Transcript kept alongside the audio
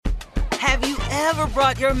Have you ever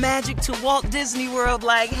brought your magic to Walt Disney World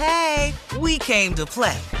like, hey, we came to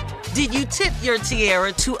play? Did you tip your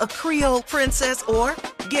tiara to a Creole princess or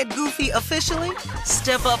get goofy officially?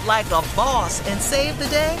 Step up like a boss and save the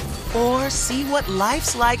day? Or see what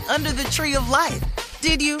life's like under the tree of life?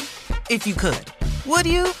 Did you? If you could. Would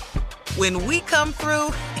you? When we come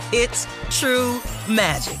through, it's true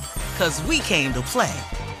magic. 'Cause we came to play.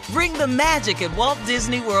 Bring the magic at Walt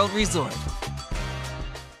Disney World Resort.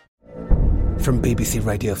 From BBC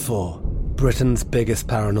Radio 4, Britain's biggest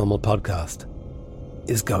paranormal podcast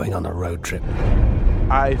is going on a road trip.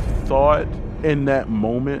 I thought in that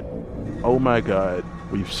moment, oh my God,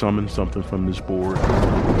 we've summoned something from this board.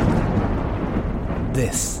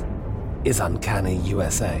 This is Uncanny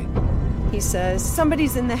USA. He says,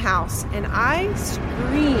 somebody's in the house, and I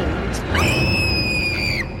screamed.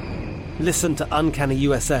 Listen to Uncanny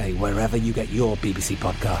USA wherever you get your BBC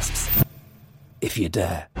podcasts, if you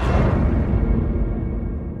dare.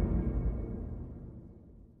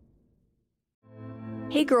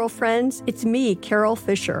 Hey girlfriends, it's me, Carol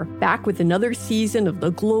Fisher, back with another season of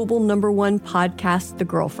the global #1 podcast, The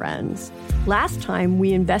Girlfriends. Last time,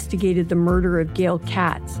 we investigated the murder of Gail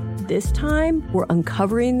Katz. This time, we're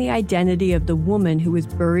uncovering the identity of the woman who was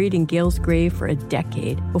buried in Gail's grave for a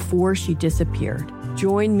decade before she disappeared.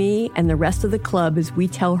 Join me and the rest of the club as we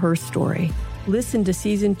tell her story. Listen to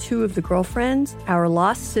Season 2 of The Girlfriends, Our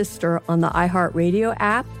Lost Sister on the iHeartRadio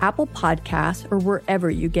app, Apple Podcasts, or wherever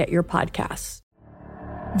you get your podcasts.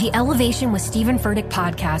 The Elevation with Stephen Furtick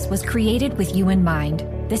podcast was created with you in mind.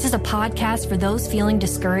 This is a podcast for those feeling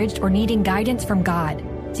discouraged or needing guidance from God.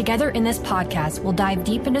 Together in this podcast, we'll dive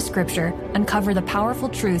deep into Scripture, uncover the powerful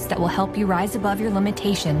truths that will help you rise above your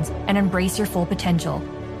limitations and embrace your full potential.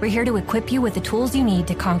 We're here to equip you with the tools you need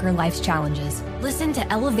to conquer life's challenges. Listen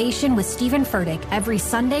to Elevation with Stephen Furtick every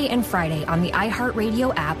Sunday and Friday on the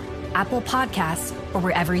iHeartRadio app, Apple Podcasts, or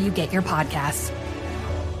wherever you get your podcasts.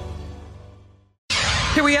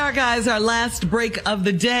 Here we are, guys, our last break of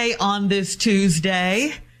the day on this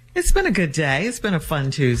Tuesday. It's been a good day. It's been a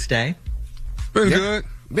fun Tuesday. Been good.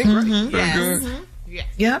 Been great. Been Yes. good. Mm-hmm. Yes.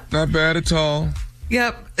 Yep. Not bad at all.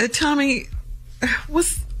 Yep. Tommy,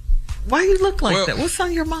 why you look like that? What's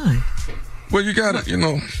on your mind? Well, you gotta,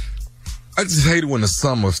 I just hate it when the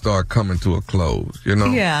summer start coming to a close,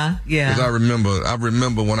 Yeah. Because I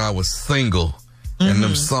remember when I was single. And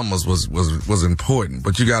them summers was important,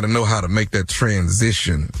 but you got to know how to make that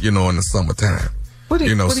transition, in the summertime.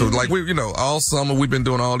 All summer we've been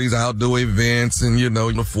doing all these outdoor events and, the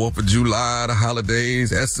 4th of July, the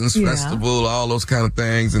holidays, Essence Festival, all those kind of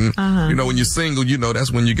things. And, when you're single,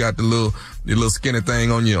 that's when you got the little skinny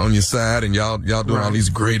thing on your side and y'all doing all these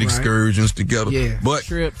great excursions together. Yeah. But,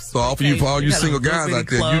 trips, so for all you single guys out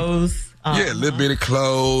there, a little bit of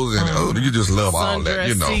clothes, and you just love all that,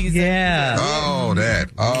 Yeah. All that.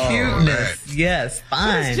 Cuteness. That. Yes,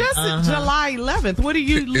 fine. It's just July 11th. What are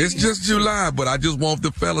you... It's just July, but I just want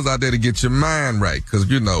the fellas out there to get your mind right, because,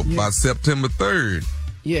 by September 3rd,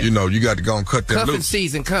 you got to go and cut that Cuffing loose.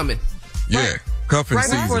 season coming. Yeah, cuffing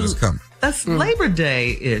season is coming. That's Labor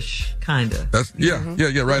Day-ish, kind of. That's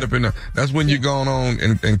right up in there. That's when you're going on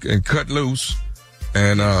and cut loose,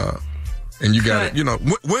 and you got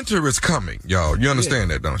it. Winter is coming, y'all. You understand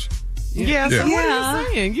that, don't you? Yeah. So what are you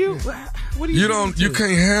saying? What are you You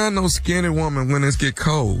can't have no skinny woman when it get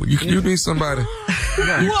cold. You need somebody.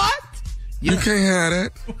 What? You can't have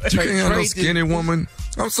that. You can't have no skinny woman.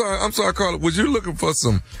 I'm sorry, Carla. Was you looking for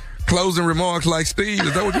some closing remarks like Steve?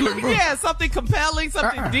 Is that what you're looking for? Yeah, something compelling,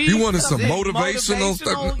 something deep. You wanted some motivational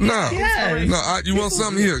stuff? No. You want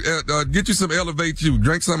something here? Get you some Elevate You.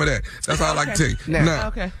 Drink some of that. That's all I can tell you.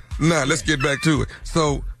 Now, let's get back to it.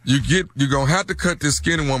 So you're gonna have to cut this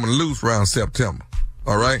skinny woman loose around September.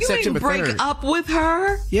 All right? You ain't break up with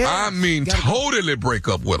her? Yeah. I mean, totally break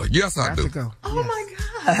up with her. Yes, I do. Oh my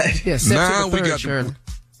God. Yeah, now we 3rd, got Shirley.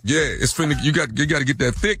 it's finna. You got to get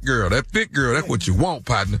that thick girl. That thick girl. That's what you want,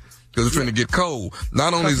 partner. Because it's finna get cold.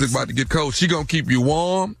 Not only is it about to get cold, she gonna keep you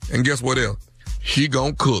warm, and guess what else? She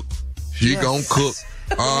gonna cook. She gonna cook.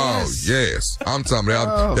 Oh yes, I'm talking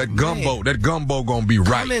about that gumbo. Man. That gumbo gonna be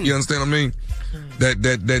right. You understand what I mean?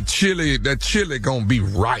 That chili gonna be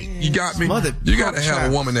right. You got me? You gotta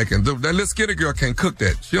have a woman that can do that. Little skinny girl can't cook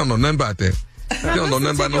that. She don't know nothing about that. She don't know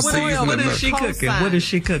nothing about no seasoning. What is she cooking? What is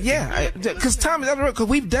she cooking? Yeah, because Tommy, because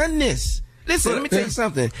we've done this. Listen, let me tell you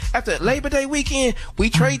something. After Labor Day weekend, we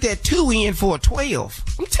trade that 2 in for a 12.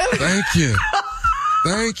 I'm telling you. Thank you.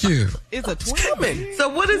 Thank you. It's a 12. So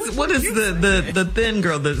what is the thin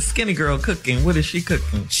girl, the skinny girl cooking? What is she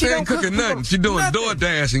cooking? She ain't cooking nothing. She doing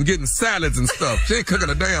DoorDash and getting salads and stuff. She ain't cooking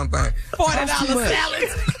a damn thing. $40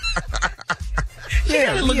 salads.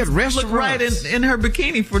 Yeah, we had look right restaurants. in her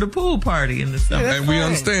bikini for the pool party in the summer. Yeah, And we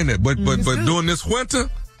understand that. But during this winter,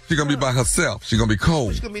 she's going to be by herself. She's going to be cold.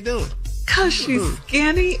 What's gonna be doing? Because she's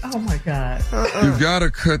skinny. Oh, my God. You got to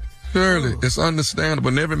cut. Shirley, it's understandable.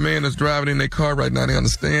 And every man that's driving in their car right now, they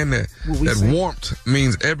understand that. That warmth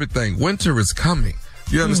means everything. Winter is coming.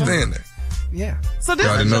 You understand that? Yeah. So this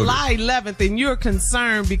is July 11th, and you're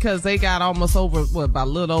concerned because they got almost about a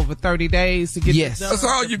little over 30 days to get this done. That's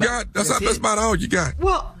all you got. That's about all you got.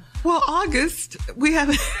 Well, August, we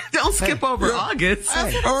have, don't skip over August.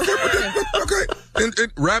 Okay.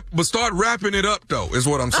 But start wrapping it up, though, is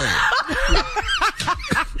what I'm saying.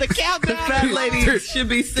 The countdown. The fat lady should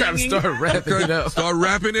be singing. Start wrapping it up. Start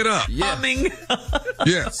wrapping it up. Humming.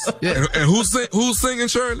 Yes. Yeah. And who's singing,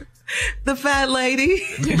 Shirley? The fat lady.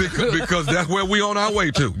 Because that's where we on our way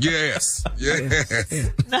to. Yes.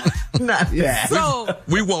 Not that. So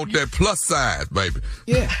we want that plus size, baby.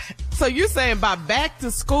 Yeah. So you're saying by back to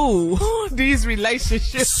school, these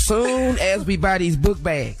relationships. Soon as we buy these book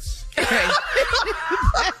bags. Okay.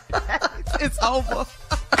 It's over.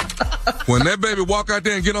 When that baby walk out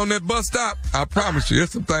there and get on that bus stop, I promise you,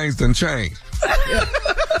 there's some things done changed.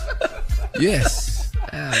 Yes.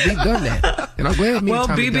 We've done that. And I'm glad me and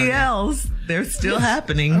Tommy done that. BBLs, they're still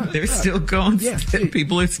happening. They're still going.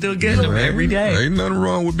 People are still getting them every day. Ain't nothing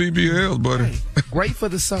wrong with BBLs, buddy. Hey, great for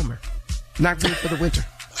the summer. Not good for the winter.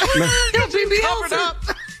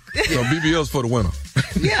 BBLs. So BBLs for the winter.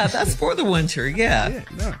 Yeah, that's for the winter. Yeah.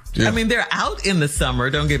 I mean, they're out in the summer.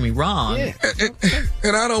 Don't get me wrong. Yeah.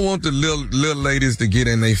 And I don't want the little ladies to get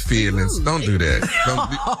in their feelings. Don't do that.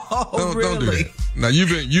 Don't do that. Now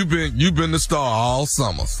you've been the star all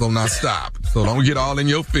summer, so now stop. So don't get all in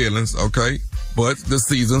your feelings, okay? But the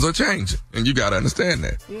seasons are changing, and you gotta understand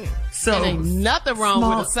that. Yeah. So and ain't nothing wrong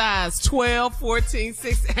with a size 12, 14,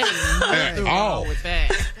 16. Ain't nothing wrong with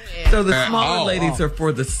that. Yeah. So the smaller ladies are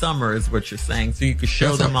for the summer, is what you're saying. So you can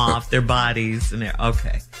show them off their bodies and they're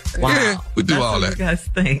okay. Wow. Yeah, we do That's all what that. You guys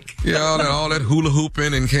think? Yeah, all that hula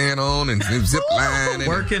hooping and can on and zip lining,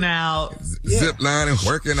 working out, zip lining,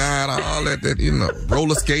 working out, all that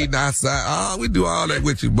roller skating outside. We do all that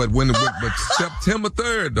with you. But but September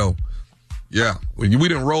 3rd though. Yeah, we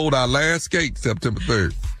done rolled our last skate September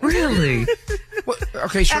 3rd. Really? Well,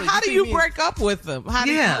 okay, sure. And how do you break up with them?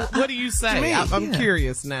 What do you say? I'm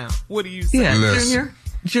curious now. What do you say? Yeah,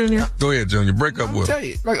 Junior. Go ahead, Junior. Break up with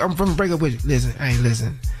him. I'm from break up with you.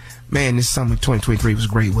 Listen. Man, this summer 2023 was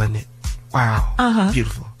great, wasn't it? Wow.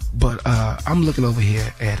 Beautiful. But I'm looking over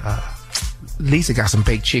here at Lisa got some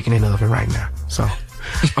baked chicken in the oven right now. So I'm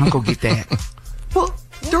gonna go get that. Well,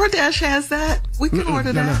 DoorDash has that. We can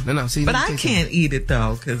order that. No. See, but I can't eat it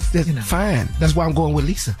though, because fine. That's why I'm going with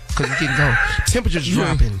Lisa, because it's getting going. Temperature's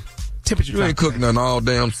dropping. You ain't cooked nothing all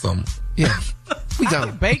damn summer. Yeah, we I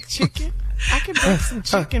can bake chicken. I can bake some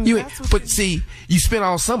chicken. But see, you spent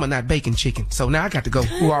all summer not baking chicken, so now I got to go.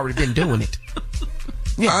 Who already been doing it?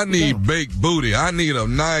 Yeah, I need baked booty. I need a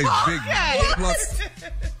nice big plus.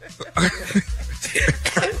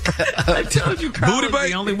 I told you, Carl booty was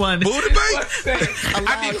the only one. Booty bake.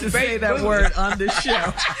 I need to say that word on the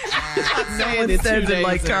show. No one says it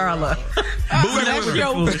like Carla.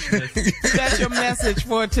 That's your message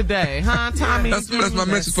for today, huh, Tommy? That's my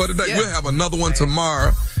message for today. We'll have another one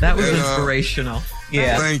tomorrow. That was inspirational.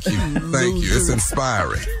 Yeah. Thank you. It's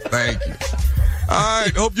inspiring. Thank you. All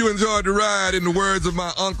right. Hope you enjoyed the ride. In the words of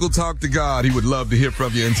my uncle, talk to God. He would love to hear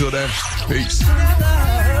from you. Until then, peace.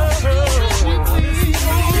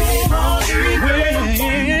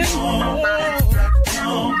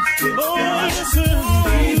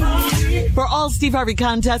 For all Steve Harvey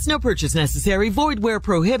contests, no purchase necessary, void where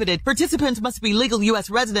prohibited. Participants must be legal U.S.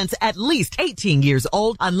 residents at least 18 years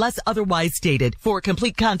old unless otherwise stated. For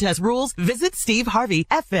complete contest rules, visit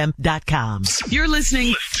SteveHarveyFM.com. You're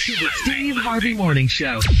listening to the Steve Harvey Morning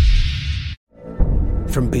Show.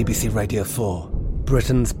 From BBC Radio 4,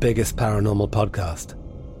 Britain's biggest paranormal podcast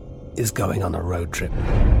is going on a road trip.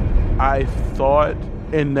 I thought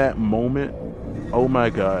in that moment, oh my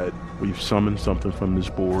God, we've summoned something from this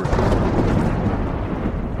board.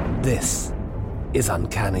 This is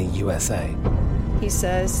Uncanny USA. He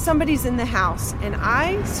says, somebody's in the house, and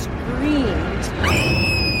I screamed.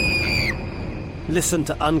 Listen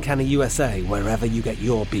to Uncanny USA wherever you get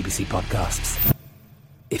your BBC podcasts,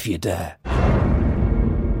 if you dare.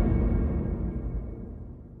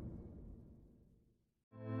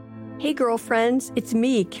 Hey girlfriends, it's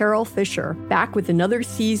me, Carol Fisher, back with another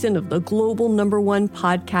season of the global #1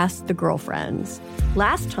 podcast, The Girlfriends.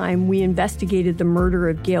 Last time, we investigated the murder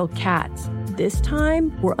of Gail Katz. This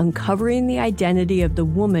time, we're uncovering the identity of the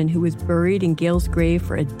woman who was buried in Gail's grave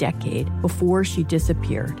for a decade before she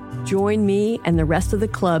disappeared. Join me and the rest of the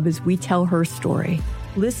club as we tell her story.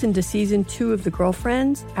 Listen to season 2 of The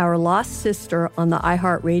Girlfriends, Our Lost Sister on the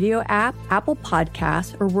iHeartRadio app, Apple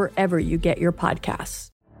Podcasts, or wherever you get your podcasts.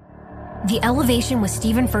 The Elevation with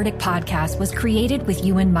Stephen Furtick podcast was created with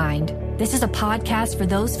you in mind. This is a podcast for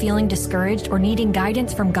those feeling discouraged or needing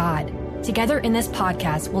guidance from God. Together in this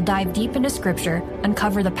podcast, we'll dive deep into scripture,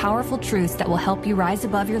 uncover the powerful truths that will help you rise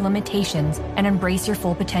above your limitations and embrace your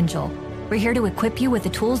full potential. We're here to equip you with the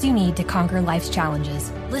tools you need to conquer life's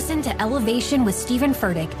challenges. Listen to Elevation with Stephen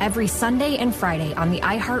Furtick every Sunday and Friday on the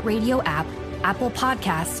iHeartRadio app, Apple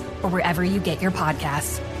Podcasts, or wherever you get your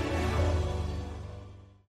podcasts.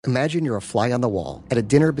 Imagine you're a fly on the wall at a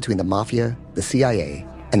dinner between the mafia, the CIA,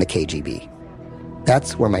 and the KGB.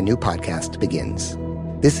 That's where my new podcast begins.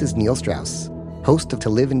 This is Neil Strauss, host of To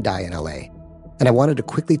Live and Die in LA, and I wanted to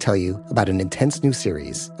quickly tell you about an intense new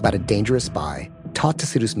series about a dangerous spy taught to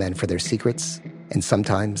seduce men for their secrets and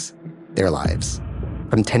sometimes their lives.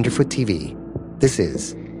 From Tenderfoot TV, this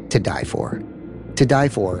is To Die For. To Die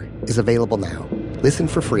For is available now. Listen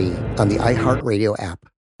for free on the iHeartRadio app,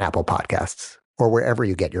 Apple Podcasts, or wherever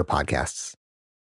you get your podcasts.